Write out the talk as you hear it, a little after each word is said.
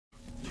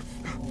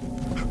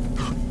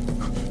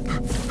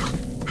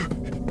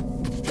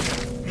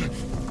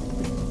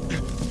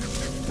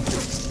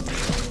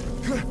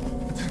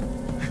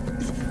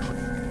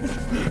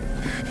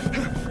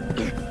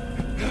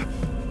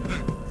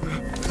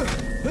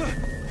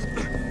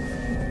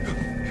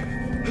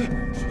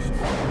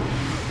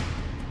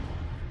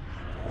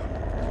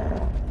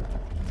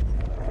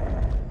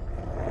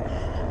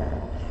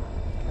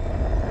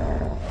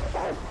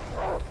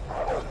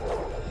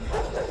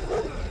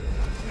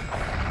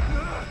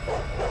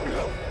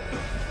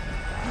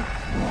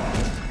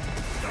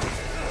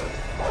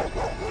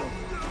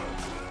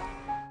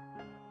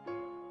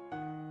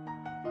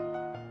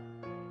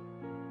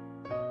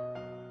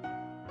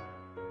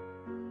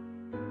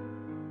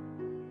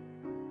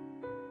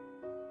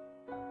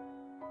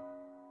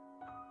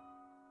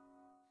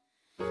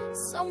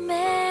So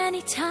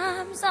many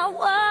times I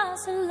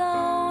was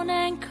alone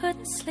and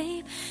couldn't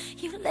sleep.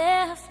 You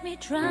left me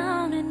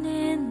drowning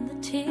in the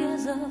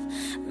tears of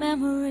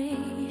memory.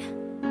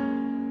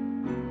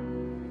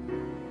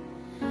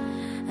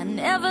 And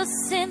ever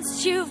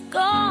since you've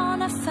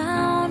gone, I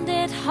found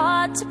it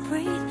hard to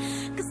breathe,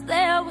 'cause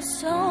there was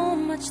so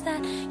much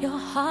that your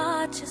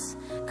heart just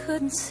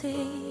couldn't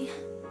see.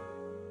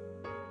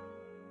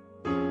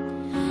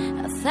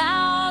 A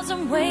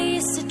thousand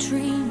wasted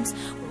dreams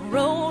were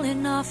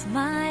rolling off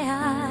my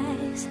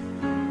eyes,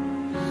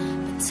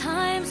 but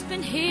time's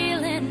been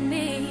healing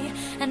me,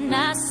 and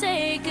I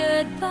say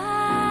goodbye.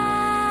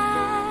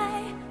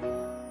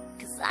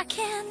 'Cause I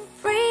can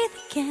breathe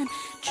again,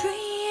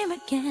 dream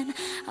again.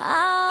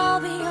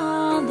 I'll be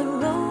on the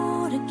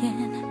road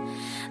again,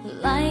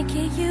 like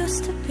it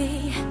used to be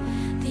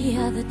the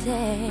other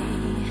day.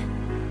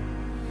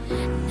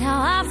 Now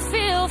I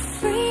feel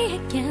free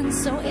again,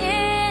 so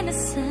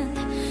innocent,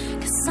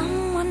 'cause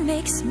someone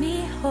makes me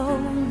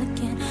whole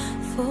again,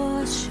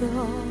 for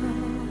sure.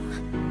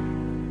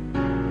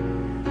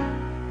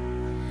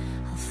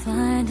 I'll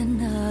find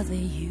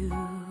another you.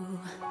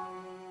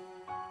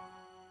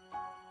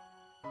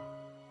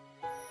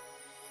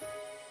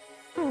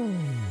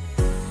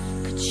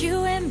 Could you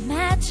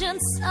imagine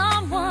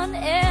someone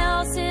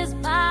else is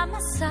by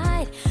my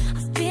side?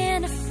 I've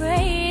been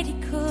afraid he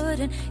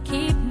couldn't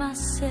keep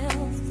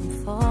myself from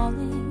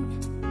falling.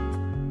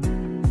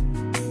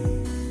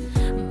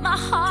 My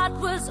heart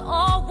was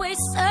always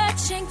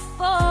searching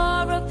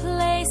for a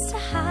place to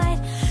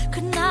hide.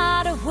 Could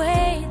not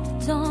await the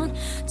dawn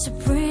to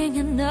bring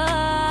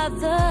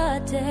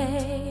another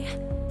day.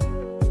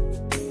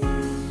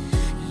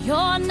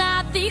 You're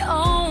not the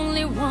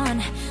only one,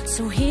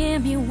 so hear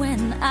me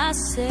when I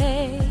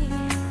say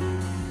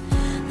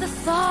the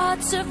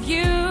thoughts of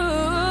you,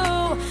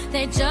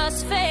 they just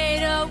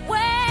fade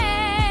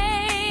away.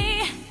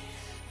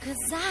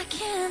 'Cause I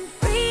can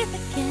breathe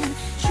again,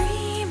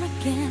 dream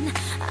again.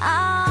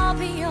 I'll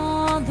be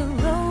on the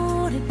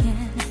road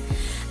again,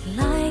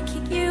 like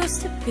it used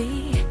to be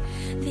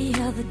the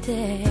other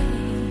day.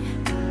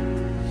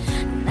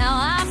 Now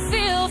I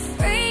feel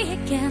free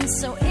again,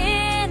 so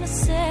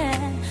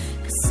innocent,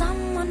 'cause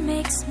someone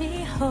makes me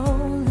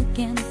whole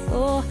again,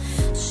 for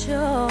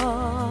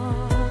sure.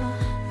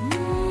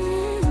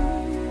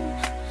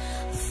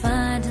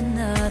 Find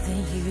another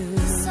you.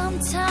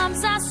 Sometimes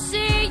I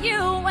see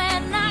you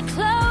when I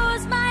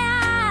close my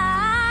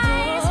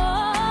eyes.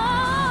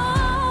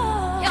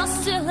 You're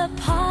still a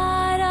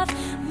part of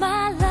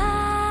my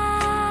life,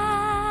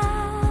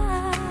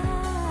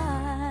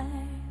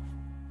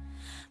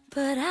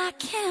 but I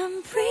can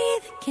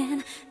breathe again,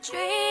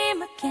 dream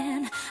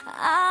again.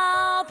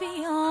 I'll be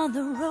on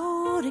the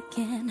road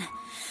again,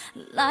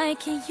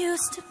 like it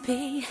used to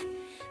be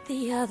the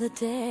other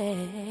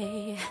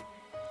day.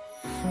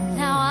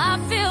 Now I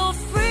feel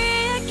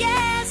free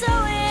again, so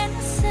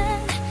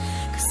innocent,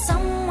 'cause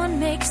someone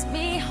makes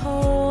me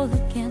whole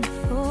again,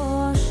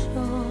 for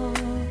sure.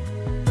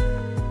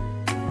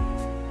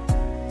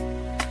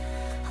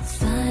 I'll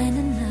find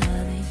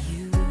another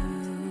you.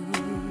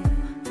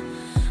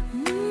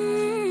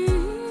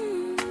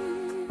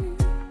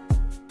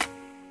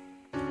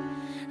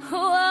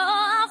 Oh,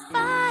 I'll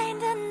find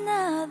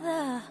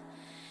another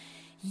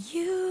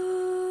you.